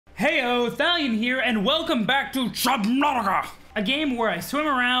Heyo, Thalion here, and welcome back to Subnautica! A game where I swim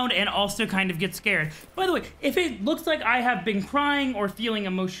around and also kind of get scared. By the way, if it looks like I have been crying or feeling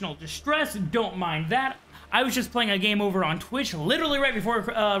emotional distress, don't mind that. I was just playing a game over on Twitch, literally right before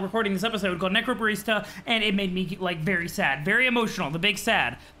recording this episode, called Necrobarista, and it made me, like, very sad. Very emotional. The big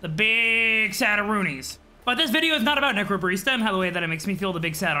sad. The big sad-a-roonies. But this video is not about Necrobarista and how the way that it makes me feel the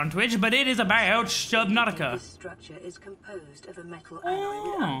big sad on Twitch, but it is about Subnautica. This structure is composed of a metal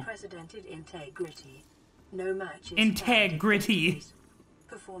alloy with unprecedented integrity. No match is integrity.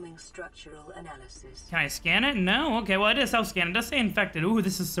 Performing structural analysis. Can I scan it? No? Okay, well, it is self-scan. It does say infected. Ooh,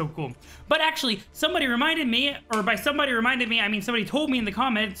 this is so cool. But actually, somebody reminded me, or by somebody reminded me, I mean somebody told me in the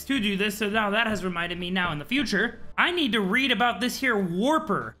comments to do this, so now that has reminded me now in the future. I need to read about this here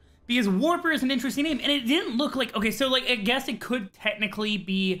Warper. Because Warper is an interesting name, and it didn't look like... Okay, so, like, I guess it could technically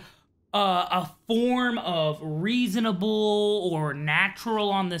be a form of reasonable or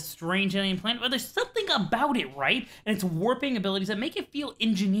natural on this strange alien planet, but there's something about it, right? And its warping abilities that make it feel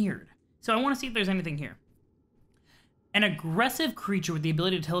engineered. So I want to see if there's anything here. An aggressive creature with the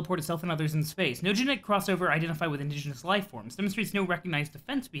ability to teleport itself and others in space. No genetic crossover identified with indigenous life forms. Demonstrates no recognized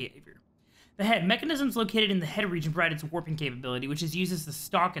defense behavior. The head. Mechanisms located in the head region provide its warping capability, which is used to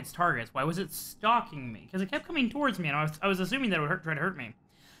stalk its targets. Why was it stalking me? Because it kept coming towards me, and I was assuming that it would try to hurt me.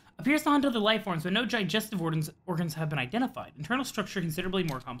 Appears to hunt other life forms, but no digestive organs have been identified. Internal structure considerably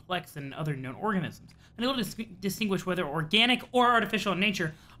more complex than other known organisms. Unable to distinguish whether organic or artificial in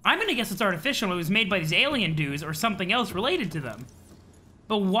nature. I'm going to guess it's artificial. It was made by these alien dudes or something else related to them.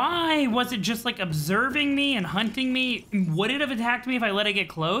 But why was it just, like, observing me and hunting me? Would it have attacked me if I let it get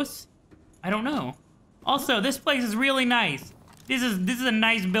close? I don't know. Also, this place is really nice. This is a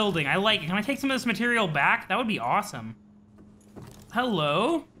nice building. I like it. Can I take some of this material back? That would be awesome.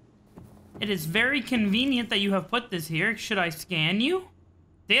 Hello? It is very convenient that you have put this here. Should I scan you?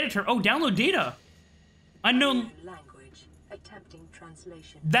 Data oh, download data. Unknown language. Attempting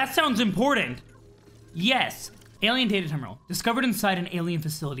translation. That sounds important. Yes. Alien data terminal. Discovered inside an alien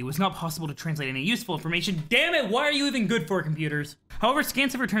facility. Was not possible to translate any useful information. Damn it, why are you even good for computers? However,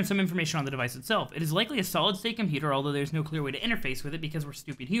 scans have returned some information on the device itself. It is likely a solid-state computer, although there's no clear way to interface with it because we're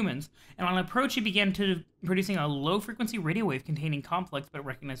stupid humans. And on approach, it began producing a low-frequency radio wave containing complex but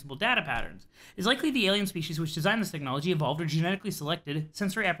recognizable data patterns. It is likely the alien species which designed this technology evolved or genetically selected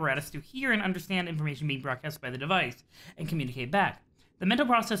sensory apparatus to hear and understand information being broadcast by the device and communicate back. The mental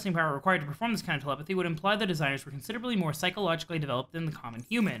processing power required to perform this kind of telepathy would imply the designers were considerably more psychologically developed than the common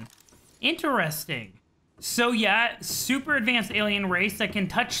human. Interesting. So yeah, super advanced alien race that can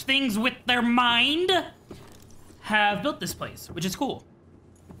touch things with their mind have built this place, which is cool.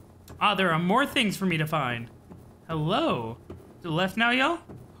 Ah, there are more things for me to find. Hello. To the left now, y'all?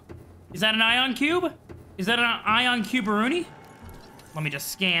 Is that an ion cube? Is that an ion cube-a-rooney? Let me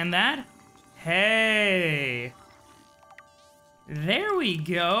just scan that. Hey. There we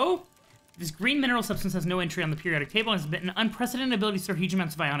go. This green mineral substance has no entry on the periodic table and has an unprecedented ability to store huge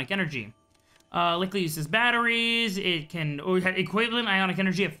amounts of ionic energy. Likely uses batteries. It can have equivalent ionic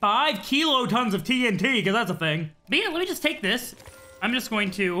energy of 5 kilotons of TNT, because that's a thing. But yeah, let me just take this. I'm just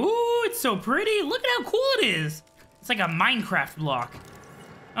going to... Ooh, it's so pretty. Look at how cool it is. It's like a Minecraft block.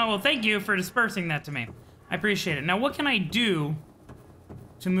 Oh, well, thank you for dispersing that to me. I appreciate it. Now, what can I do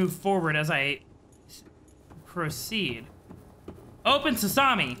to move forward as I proceed? Open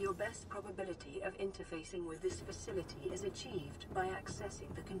sesame. Your best probability of interfacing with this facility is achieved by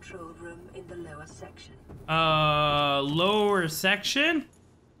accessing the control room in the lower section. Lower section?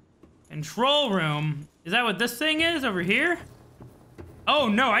 Control room? Is that what this thing is over here? Oh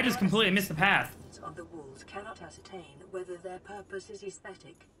no, I just completely missed the path. On the walls cannot ascertain whether their purpose is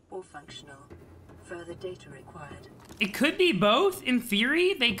aesthetic or functional. Further data required. It could be both. In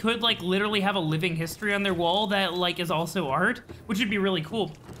theory, they could, like, literally have a living history on their wall that, like, is also art, which would be really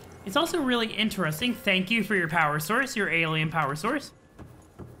cool. It's also really interesting. Thank you for your power source, your alien power source.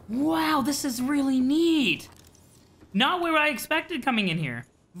 Wow, this is really neat. Not what I expected coming in here.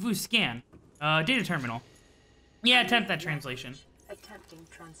 View scan. Data terminal. Yeah, attempt that translation. Attempting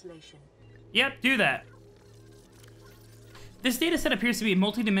translation. Yep, do that. This data set appears to be a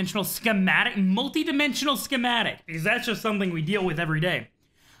multi-dimensional schematic, because that's just something we deal with every day,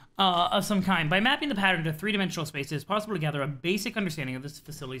 of some kind. By mapping the pattern to three-dimensional space, it is possible to gather a basic understanding of this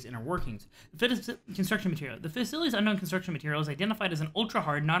facility's inner workings. The construction material. The facility's unknown construction material is identified as an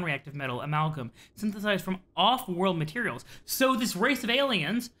ultra-hard, non-reactive metal amalgam, synthesized from off-world materials. So this race of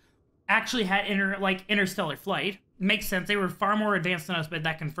aliens actually had interstellar flight. Makes sense. They were far more advanced than us, but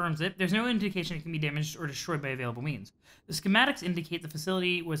that confirms it. There's no indication it can be damaged or destroyed by available means. The schematics indicate the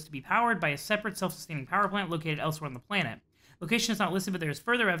facility was to be powered by a separate self-sustaining power plant located elsewhere on the planet. Location is not listed, but there is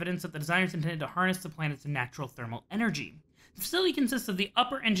further evidence that the designers intended to harness the planet's natural thermal energy. The facility consists of the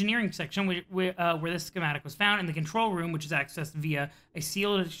upper engineering section, where this schematic was found, and the control room, which is accessed via a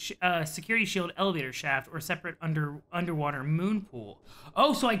sealed security shield elevator shaft or separate underwater moon pool.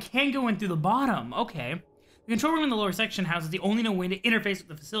 Oh, so I can go in through the bottom. Okay. The control room in the lower section houses the only known way to interface with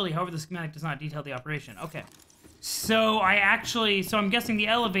the facility. However, the schematic does not detail the operation. Okay. So I'm guessing the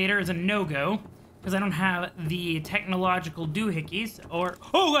elevator is a no-go, because I don't have the technological doohickeys, or...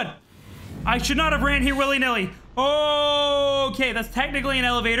 Oh, God! I should not have ran here willy-nilly. Okay, that's technically an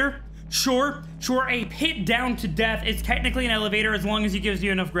elevator. Sure, a pit down to death is technically an elevator as long as it gives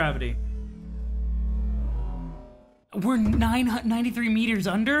you enough gravity. We're 993 meters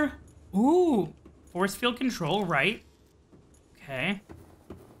under? Ooh, force field control, right? Okay.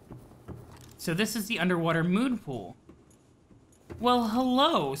 So this is the underwater moon pool. Well,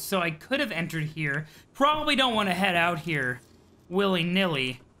 hello. So I could have entered here. Probably don't want to head out here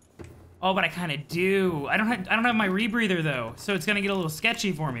willy-nilly. Oh, but I kind of do. I don't have my rebreather though, so it's gonna get a little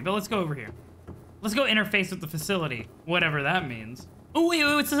sketchy for me. But let's go over here. Let's go interface with the facility, whatever that means. Oh wait,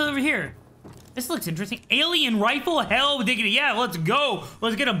 what's this over here? This looks interesting. Alien rifle, hell diggity, yeah, let's go.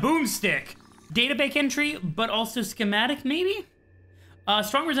 Let's get a boomstick. Database entry, but also schematic maybe.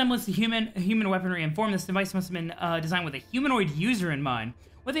 Strong resemblance to human weaponry informed this device must have been designed with a humanoid user in mind.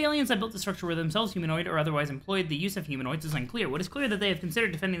 Whether the aliens that built the structure were themselves humanoid or otherwise employed the use of humanoids is unclear. What is clear that they have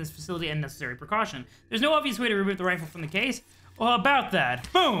considered defending this facility and necessary precaution. There's no obvious way to remove the rifle from the case. Well, about that.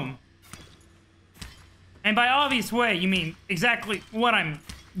 Boom! And by obvious way, you mean exactly what I'm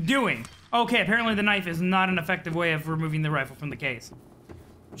doing. Okay, apparently the knife is not an effective way of removing the rifle from the case.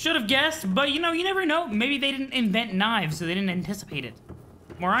 Should have guessed, but you know, you never know. Maybe they didn't invent knives, so they didn't anticipate it.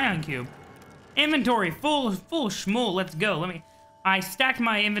 More ion cube. Inventory, full schmool, let's go. I stacked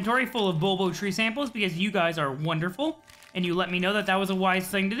my inventory full of bulbo tree samples because you guys are wonderful, and you let me know that that was a wise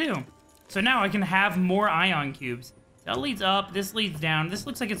thing to do. So now I can have more ion cubes. That leads up, this leads down. This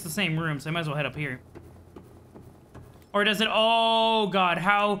looks like it's the same room, so I might as well head up here. Or does it? Oh God,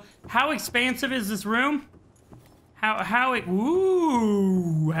 how expansive is this room?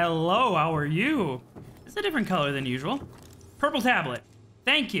 Ooh, hello, how are you? It's a different color than usual. Purple tablet,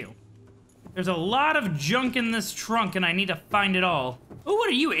 thank you. There's a lot of junk in this trunk, and I need to find it all. Oh, what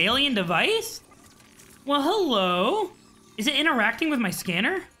are you, alien device? Well, hello. Is it interacting with my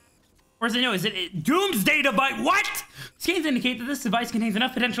scanner? Or is it doomsday device? What? Scans indicate that this device contains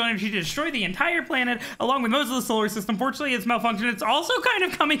enough potential energy to destroy the entire planet, along with most of the solar system. Fortunately, it's malfunctioned. It's also kind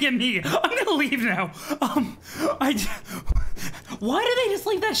of coming at me. I'm gonna leave now. Why do they just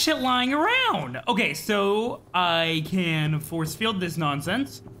leave that shit lying around? Okay, so I can force field this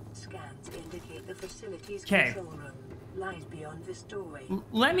nonsense. Okay. Lies beyond this doorway.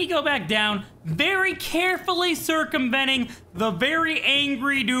 Let me go back down, very carefully circumventing the very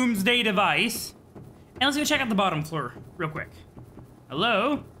angry doomsday device. And let's go check out the bottom floor real quick.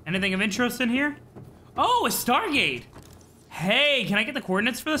 Hello? Anything of interest in here? Oh, a Stargate. Hey, can I get the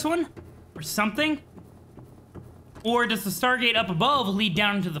coordinates for this one? Or something? Or does the Stargate up above lead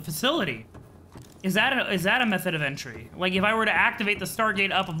down into the facility? Is that a method of entry? Like, if I were to activate the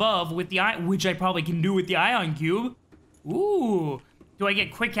Stargate up above with the which I probably can do with the ion cube. Ooh, do I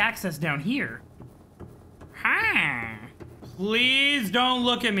get quick access down here? Huh. Please don't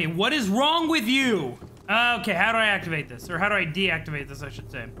look at me. What is wrong with you? Okay, how do I activate this? Or how do I deactivate this, I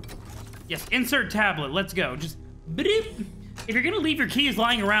should say. Yes, insert tablet, let's go. Just, beep. If you're gonna leave your keys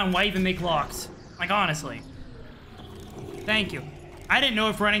lying around, why even make locks? Like, honestly. Thank you. I didn't know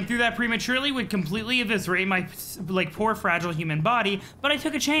if running through that prematurely would completely eviscerate my, like, poor fragile human body, but I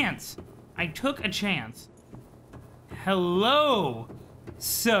took a chance. I took a chance. Hello.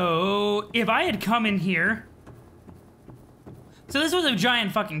 So, if I had come in here... So this was a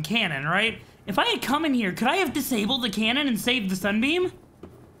giant fucking cannon, right? If I had come in here, could I have disabled the cannon and saved the sunbeam?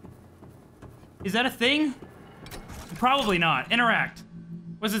 Is that a thing? Probably not. Interact.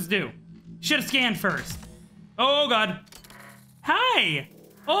 What's this do? Should have scanned first. Oh, God. Hi!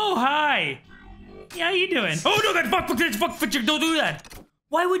 Oh, hi! Yeah, how you doing? Oh, no, God, fuck, don't do that!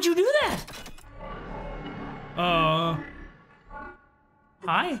 Why would you do that? Hi?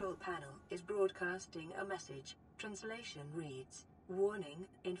 The control panel is broadcasting a message. Translation reads, warning,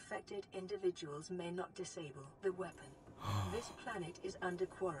 infected individuals may not disable the weapon. This planet is under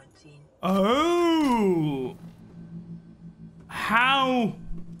quarantine. Oh! How?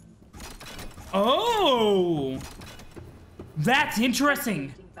 Oh! That's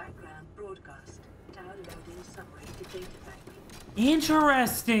interesting. Background broadcast. Downloading summary to data bank.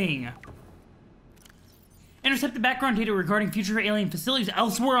 Interesting. Intercept the background data regarding future alien facilities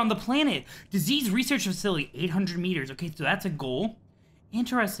elsewhere on the planet. Disease research facility, 800 meters. Okay, so that's a goal.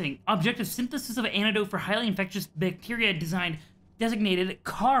 Interesting. Objective, synthesis of an antidote for highly infectious bacteria designated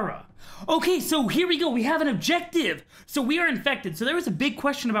Kara. Okay, so here we go. We have an objective. So we are infected. So there was a big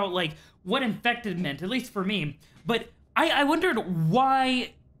question about, like, what infected meant, at least for me. But I wondered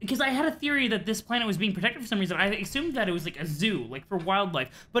why, because I had a theory that this planet was being protected for some reason. I assumed that it was like a zoo, like for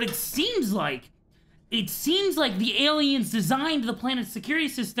wildlife. But it seems like the aliens designed the planet's security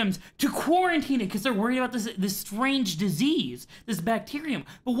systems to quarantine it because they're worried about this strange disease, this bacterium.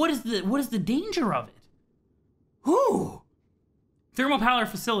 But what is the danger of it? Whew. Thermal power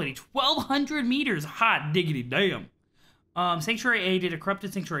facility, 1,200 meters. Hot diggity damn. Sanctuary A did a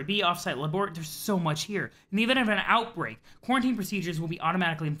corrupted Sanctuary B, offsite laboratory. There's so much here. In the event of an outbreak, quarantine procedures will be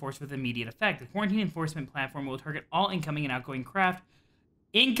automatically enforced with immediate effect. The quarantine enforcement platform will target all incoming and outgoing craft.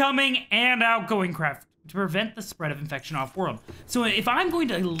 To prevent the spread of infection off-world. So if I'm going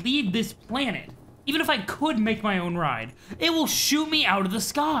to leave this planet, even if I could make my own ride, it will shoot me out of the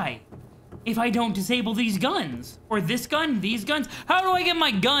sky if I don't disable these guns. Or this gun, these guns. How do I get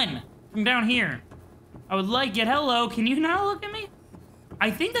my gun from down here? I would like it. Hello, can you not look at me?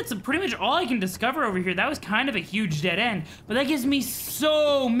 I think that's pretty much all I can discover over here. That was kind of a huge dead end, but that gives me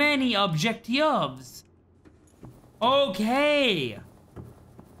so many objectives. Okay.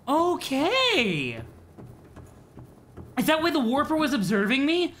 Okay. Is that why the warper was observing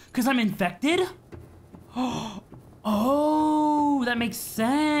me? Because I'm infected? Oh, that makes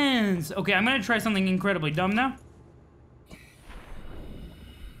sense. Okay, I'm gonna try something incredibly dumb now.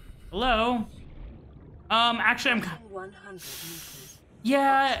 Hello? Actually, I'm... 100 meters.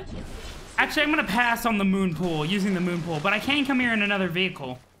 Yeah, actually, I'm gonna pass on the moon pool, using the moon pool, but I can come here in another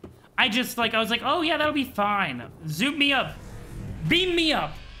vehicle. I was like, oh yeah, that'll be fine. Zoom me up. Beam me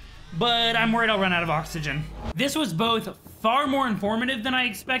up. But I'm worried I'll run out of oxygen. This was both far more informative than I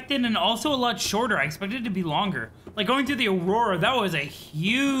expected and also a lot shorter. I expected it to be longer. Like going through the Aurora, that was a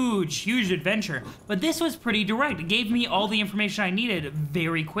huge adventure. But this was pretty direct. It gave me all the information I needed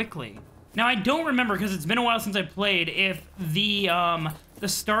very quickly. Now I don't remember, because it's been a while since I played, if the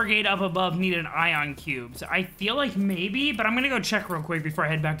Stargate up above needed ion cubes. I feel like maybe, but I'm gonna go check real quick before I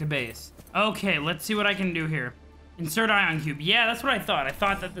head back to base. Okay, let's see what I can do here. Insert ion cube. Yeah, that's what I thought. I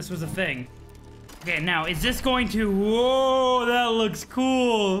thought that this was a thing. Okay, now, is this going to... Whoa, that looks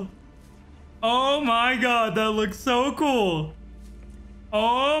cool. Oh my god, that looks so cool.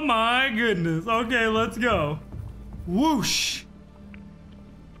 Oh my goodness. Okay, let's go. Whoosh.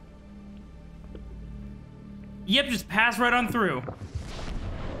 Yep, just pass right on through.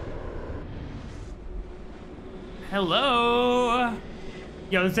 Hello.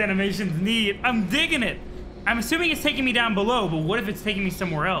 Yo, this animation's neat. I'm digging it. I'm assuming it's taking me down below, but what if it's taking me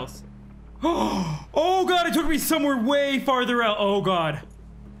somewhere else? Oh god, it took me somewhere way farther out. Oh god.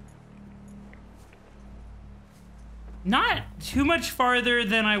 Not too much farther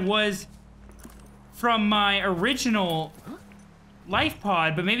than I was from my original life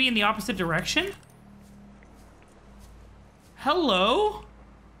pod, but maybe in the opposite direction? Hello?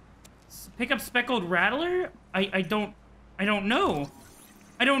 Pick up speckled rattler? I don't know.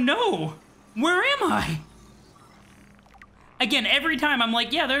 I don't know. Where am I? Again, every time I'm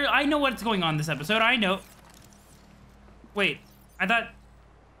like, yeah, I know what's going on this episode. I know. Wait, I thought...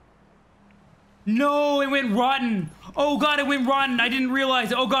 No, it went rotten. Oh god, it went rotten. I didn't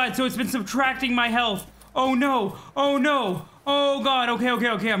realize. Oh god, so it's been subtracting my health. Oh no. Oh no. Oh god,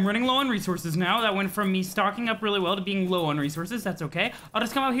 okay. I'm running low on resources now. That went from me stocking up really well to being low on resources. That's okay. I'll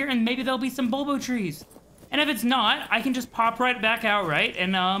just come out here and maybe there'll be some bulbo trees. And if it's not, I can just pop right back out, right?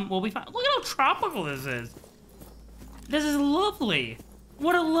 And we'll be fine. Look at how tropical this is. This is lovely.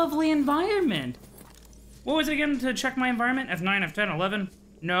 What a lovely environment. What was it again to check my environment? F9, F10, 11.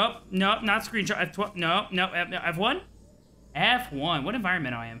 Nope, not screenshot. F12, no, F1? F1, what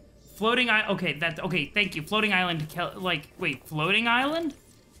environment I am? Floating island, okay, thank you. Floating island, wait, floating island?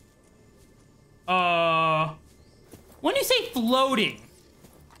 When you say floating?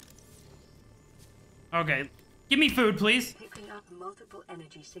 Okay, give me food, please. Picking up multiple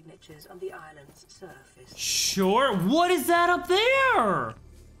energy signatures on the island's surface. Sure, what is that up there?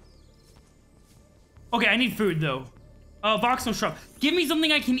 Okay, I need food though. Voxel shrub. Give me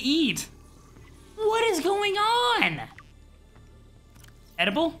something I can eat. What is going on?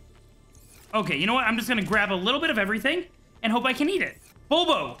 Edible? Okay, you know what? I'm just gonna grab a little bit of everything and hope I can eat it.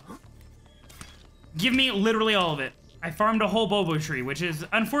 Bobo! Give me literally all of it. I farmed a whole bobo tree, which is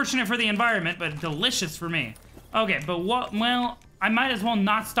unfortunate for the environment, but delicious for me. Okay, but what? Well, I might as well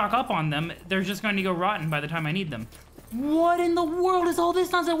not stock up on them. They're just going to go rotten by the time I need them. What in the world is all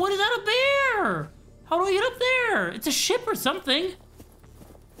this nonsense? What is that up there? How do I get up there? It's a ship or something.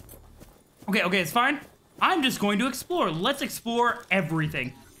 Okay, it's fine. I'm just going to explore. Let's explore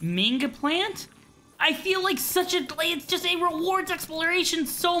everything. Ming plant? I feel like it's just a rewards exploration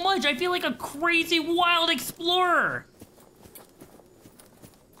so much. I feel like a crazy wild explorer.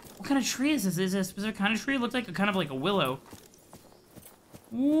 What kind of tree is this? Is it a specific kind of tree? It looks like kind of like a willow.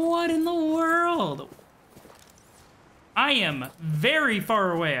 What in the world? I am very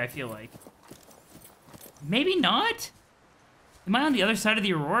far away, I feel like. Maybe not? Am I on the other side of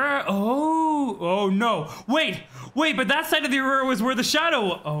the aurora? Oh no. Wait, but that side of the aurora was where the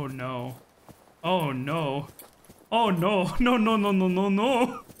shadow. Oh no. Oh no. Oh no.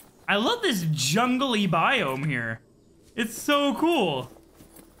 No. I love this jungly biome here. It's so cool.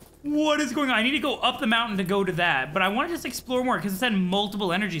 What is going on? I need to go up the mountain to go to that, but I want to just explore more because it said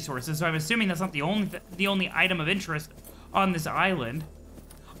multiple energy sources, so I'm assuming that's not the only item of interest on this island.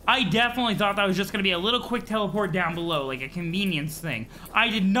 I definitely thought that was just going to be a little quick teleport down below, like a convenience thing. I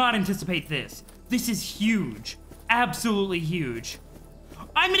did not anticipate this. This is huge. Absolutely huge.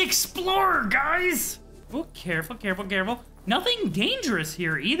 I'm an explorer, guys! Oh, careful. Nothing dangerous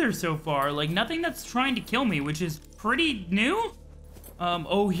here either so far. Like, nothing that's trying to kill me, which is pretty new.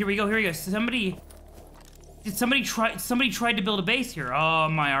 Oh, here we go. Somebody tried to build a base here. Oh,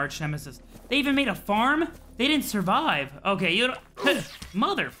 my arch nemesis. They even made a farm? They didn't survive. Okay, you don't...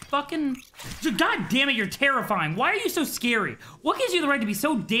 Motherfucking... God damn it, you're terrifying. Why are you so scary? What gives you the right to be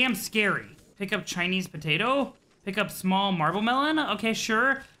so damn scary? Pick up Chinese potato? Pick up small marble melon? Okay,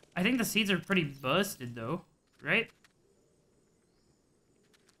 sure. I think the seeds are pretty busted, though. Right?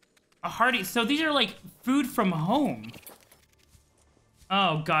 A hearty... So these are, like, food from home.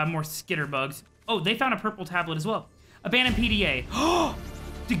 Oh, God, more skitter bugs. Oh, they found a purple tablet as well. Abandoned PDA. Oh!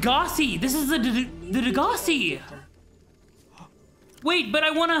 Degassi! This is the Degassi! Wait, but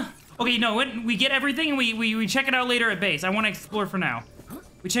I wanna... Okay, no, we get everything and we check it out later at base. I wanna explore for now.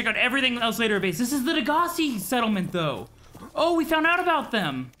 We check out everything else later at base. This is the Degassi settlement, though. Oh, we found out about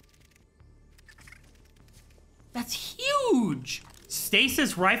them. That's huge!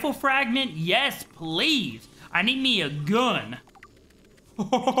 Stasis rifle fragment? Yes, please. I need me a gun.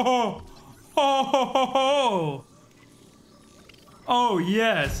 Oh,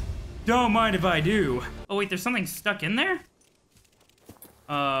 yes. Don't mind if I do. Oh, wait, there's something stuck in there?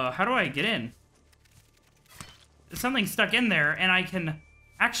 How do I get in? There's something stuck in there, and I can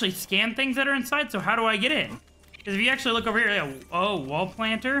actually scan things that are inside, so how do I get in? Because if you actually look over here, yeah, oh, wall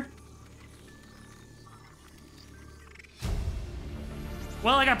planter.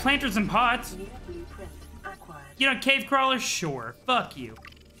 Well, I got planters and pots. You know, cave crawler? Sure. Fuck you.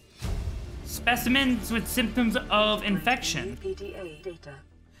 Specimens with symptoms of infection.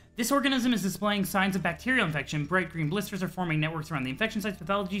 This organism is displaying signs of bacterial infection. Bright green blisters are forming networks around the infection sites.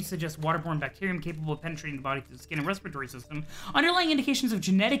 Pathology suggests waterborne bacterium capable of penetrating the body through the skin and respiratory system. Underlying indications of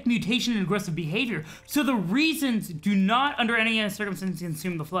genetic mutation and aggressive behavior. So the reasons do not, under any circumstances,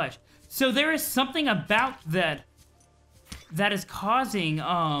 consume the flesh. So there is something about that is causing,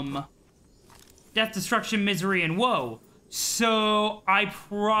 death, destruction, misery, and woe. So, I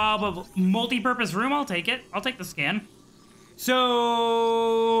probably... Multi-purpose room, I'll take it. I'll take the scan.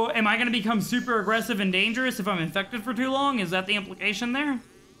 So, am I going to become super aggressive and dangerous if I'm infected for too long? Is that the implication there?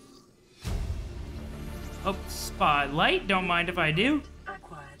 Oh, spotlight. Don't mind if I do.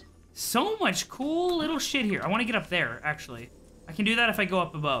 So much cool little shit here. I want to get up there, actually. I can do that if I go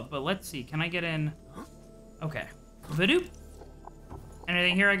up above, but let's see. Can I get in? Okay. Vadoop.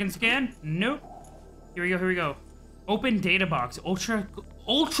 Anything here I can scan? Nope. Here we go. Open data box. Ultra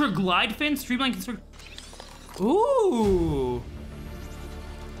glide fin, streamline construct. Ooh.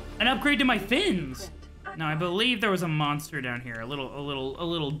 An upgrade to my fins. Now I believe there was a monster down here, a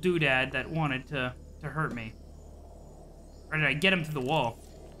little doodad that wanted to hurt me. Or did I get him through the wall?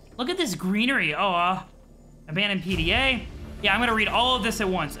 Look at this greenery. Oh, abandoned PDA. Yeah, I'm gonna read all of this at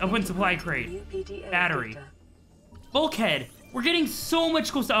once. Open supply crate. Battery. Bulkhead. We're getting so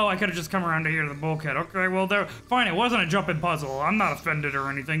much cool stuff. Oh, I could have just come around to here to the bulkhead. Okay, well, fine, it wasn't a jumping puzzle. I'm not offended or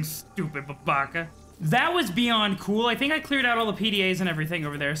anything, stupid babaka. That was beyond cool. I think I cleared out all the PDAs and everything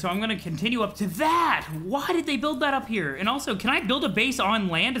over there, so I'm gonna continue up to that. Why did they build that up here? And also, can I build a base on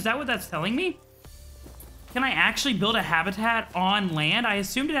land? Is that what that's telling me? Can I actually build a habitat on land? I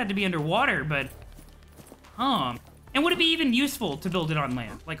assumed it had to be underwater, but... And would it be even useful to build it on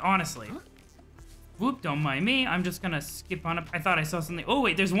land? Like, honestly. Whoop, don't mind me. I'm just gonna skip on up. I thought I saw something. Oh,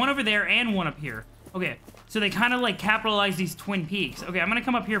 wait, there's one over there and one up here. Okay, so they kind of, like, capitalize these twin peaks. Okay, I'm gonna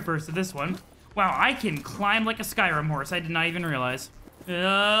come up here first to this one. Wow, I can climb like a Skyrim horse. I did not even realize.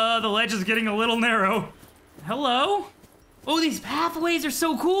 The ledge is getting a little narrow. Hello? Oh, these pathways are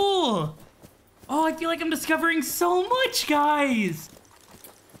so cool! Oh, I feel like I'm discovering so much, guys.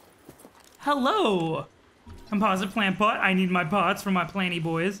 Hello. Composite plant pot. I need my pots for my planty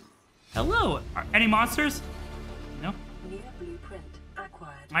boys. Hello. Any monsters? No. New blueprint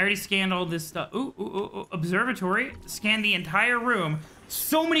acquired. I already scanned all this stuff. Ooh. Observatory. Scan the entire room.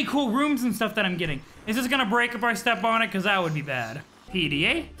 So many cool rooms and stuff that I'm getting. Is this gonna break if I step on it? Because that would be bad.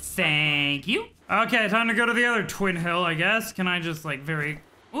 PDA. Thank you. Okay, time to go to the other twin hill, I guess. Can I just, like, very...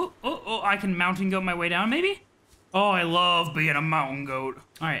 I can mountain goat my way down, maybe? Oh, I love being a mountain goat.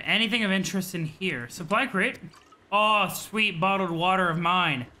 All right, anything of interest in here? Supply crate. Oh, sweet bottled water of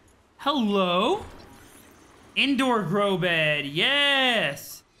mine. Hello? Indoor grow bed,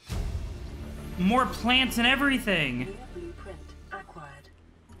 yes! More plants and everything. New blueprint acquired.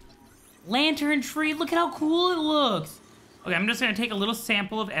 Lantern tree, look at how cool it looks. Okay, I'm just gonna take a little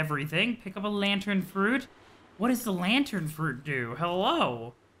sample of everything. Pick up a lantern fruit. What does the lantern fruit do?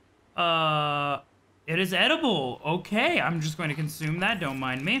 Hello? It is edible. Okay, I'm just going to consume that, don't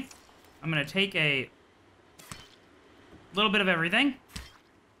mind me. I'm gonna take a little bit of everything.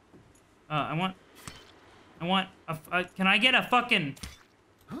 I want can I get a fucking...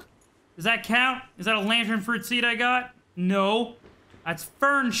 Does that count? Is that a lantern fruit seed I got? No. That's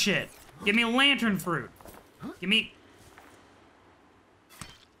fern shit. Give me a lantern fruit. Give me... Do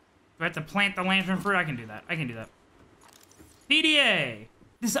I have to plant the lantern fruit? I can do that. PDA.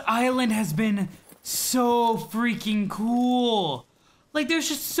 This island has been so freaking cool. Like, there's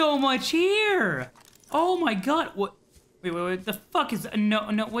just so much here. Oh my god. What? Wait. The fuck is... No,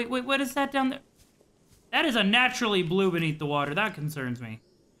 wait. What is that down there? That is unnaturally blue beneath the water. That concerns me.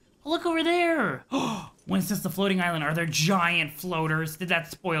 Oh, look over there. When is this the floating island? Are there giant floaters? Did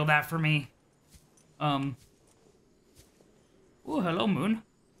that spoil that for me? Oh, hello, moon.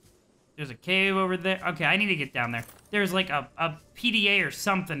 There's a cave over there. Okay, I need to get down there. There's like a PDA or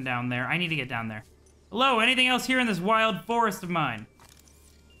something down there. I need to get down there. Hello, anything else here in this wild forest of mine?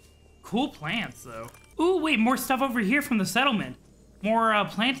 Cool plants, though. Ooh, wait, more stuff over here from the settlement. More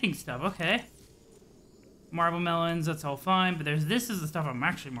planting stuff, okay. Marble melons, that's all fine. But this is the stuff I'm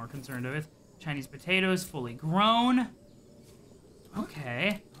actually more concerned with. Chinese potatoes, fully grown.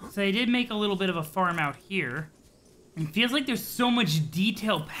 Okay. So they did make a little bit of a farm out here. It feels like there's so much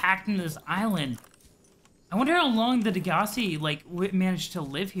detail packed into this island. I wonder how long the Degassi, like, managed to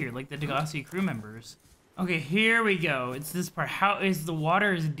live here, like the Degassi crew members. Okay, here we go. It's this part. How is the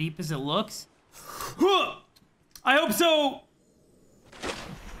water as deep as it looks? I hope so!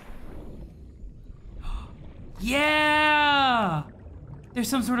 Yeah! There's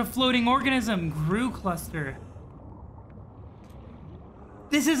some sort of floating organism. Grew cluster.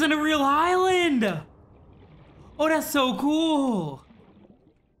 This isn't a real island! Oh, that's so cool!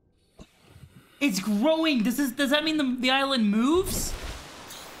 It's growing! Does that mean the island moves?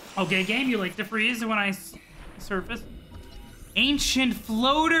 Okay, game, you like to freeze when I surface? Ancient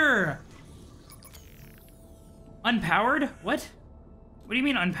floater! Unpowered? What? What do you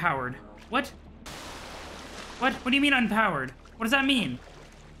mean unpowered? What? What? What do you mean unpowered? What does that mean?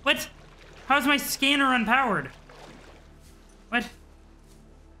 What? How's my scanner unpowered? What?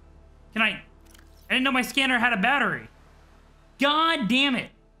 Can I didn't know my scanner had a battery. God damn it.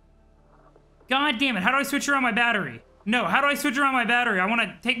 God damn it. How do I switch around my battery? No, how do I switch around my battery? I want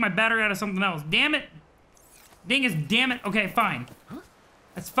to take my battery out of something else. Damn it. Dingus, damn it. Okay, fine.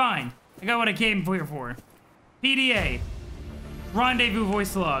 That's fine. I got what I came here for. PDA. Rendezvous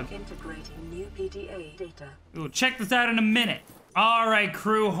voice log. Integrating new PDA data. We'll check this out in a minute. All right,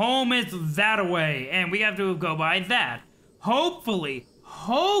 crew. Home is that away. And we have to go by that. Hopefully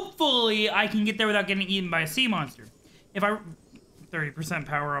I can get there without getting eaten by a sea monster. If I... 30%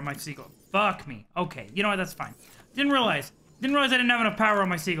 power on my seagull. Fuck me. Okay, you know what? That's fine. Didn't realize I didn't have enough power on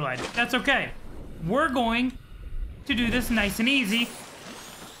my seagull eye. That's okay. We're going to do this nice and easy.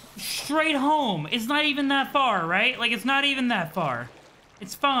 Straight home. It's not even that far, right? Like, it's not even that far.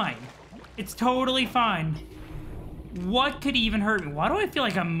 It's fine. It's totally fine. What could even hurt me? Why do I feel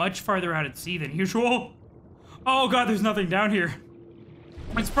like I'm much farther out at sea than usual? Oh god, there's nothing down here.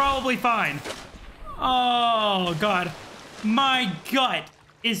 It's probably fine. Oh god. My gut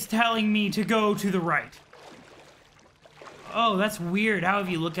is telling me to go to the right. Oh, that's weird. How if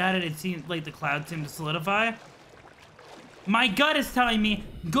you look at it, it seems like the clouds seem to solidify. My gut is telling me,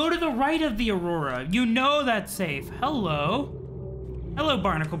 go to the right of the aurora. You know that's safe. Hello. Hello,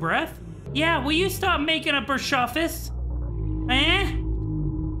 barnacle breath. Yeah, will you stop making a bershuffus? Eh?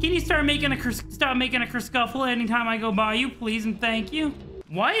 Can you stop making a kerscuffle anytime I go by you, please and thank you?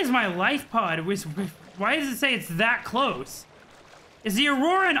 Why is my life pod, why does it say it's that close? Is the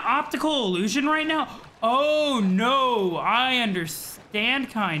aurora an optical illusion right now? Oh no, I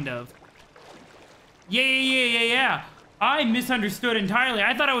understand kind of. Yeah. I misunderstood entirely.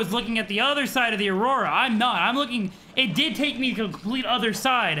 I thought I was looking at the other side of the Aurora. I'm not. I'm looking... It did take me to the complete other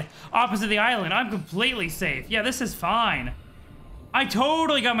side, opposite the island. I'm completely safe. Yeah, this is fine. I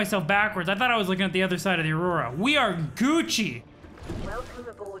totally got myself backwards. I thought I was looking at the other side of the Aurora. We are Gucci. Welcome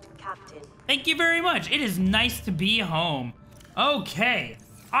aboard, Captain. Thank you very much. It is nice to be home. Okay.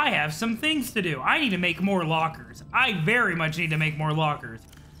 I have some things to do. I need to make more lockers. I very much need to make more lockers.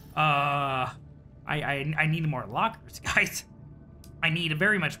 I need more lockers, guys. I need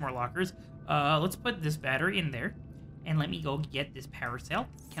very much more lockers. Let's put this battery in there. And let me go get this power cell.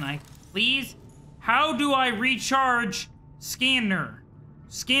 Can I please? How do I recharge scanner?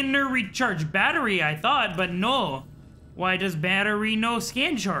 Scanner recharge battery, I thought, but no. Why does battery no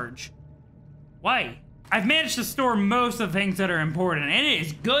scan charge? Why? I've managed to store most of the things that are important, and it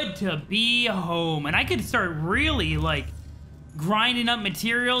is good to be home. And I could start really, like, grinding up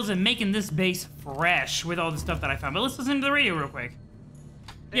materials and making this base fresh with all the stuff that I found. But let's listen to the radio real quick.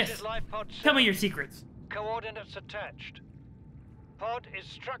 Yes, tell me your secrets. Coordinates attached. Pod is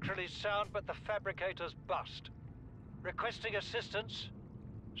structurally sound, but the fabricator's bust. Requesting assistance.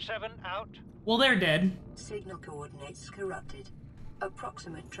 7 out. Well, they're dead. Signal coordinates corrupted.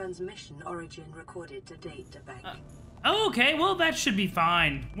 Approximate transmission origin recorded to data bank. Okay, well, that should be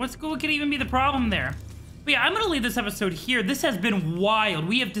fine. What could even be the problem there? But yeah, I'm gonna leave this episode here. This has been wild.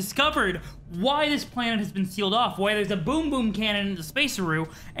 We have discovered why this planet has been sealed off, why there's a boom cannon in the Spaceroo,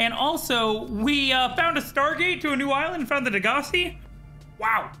 and also we found a Stargate to a new island and found the Degassi.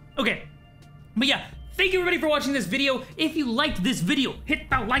 Wow. Okay. But yeah, thank you everybody for watching this video. If you liked this video, hit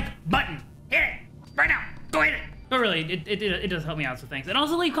the like button. Hit it right now. Go hit it. But really, it does help me out, so thanks. And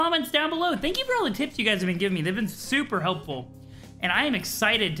also leave comments down below. Thank you for all the tips you guys have been giving me. They've been super helpful. And I am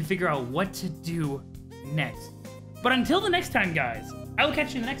excited to figure out what to do next. But until the next time, guys, I will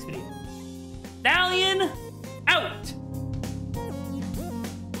catch you in the next video. Thalion out!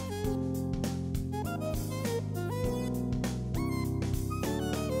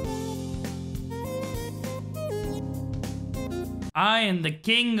 I am the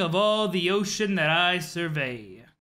king of all the ocean that I survey.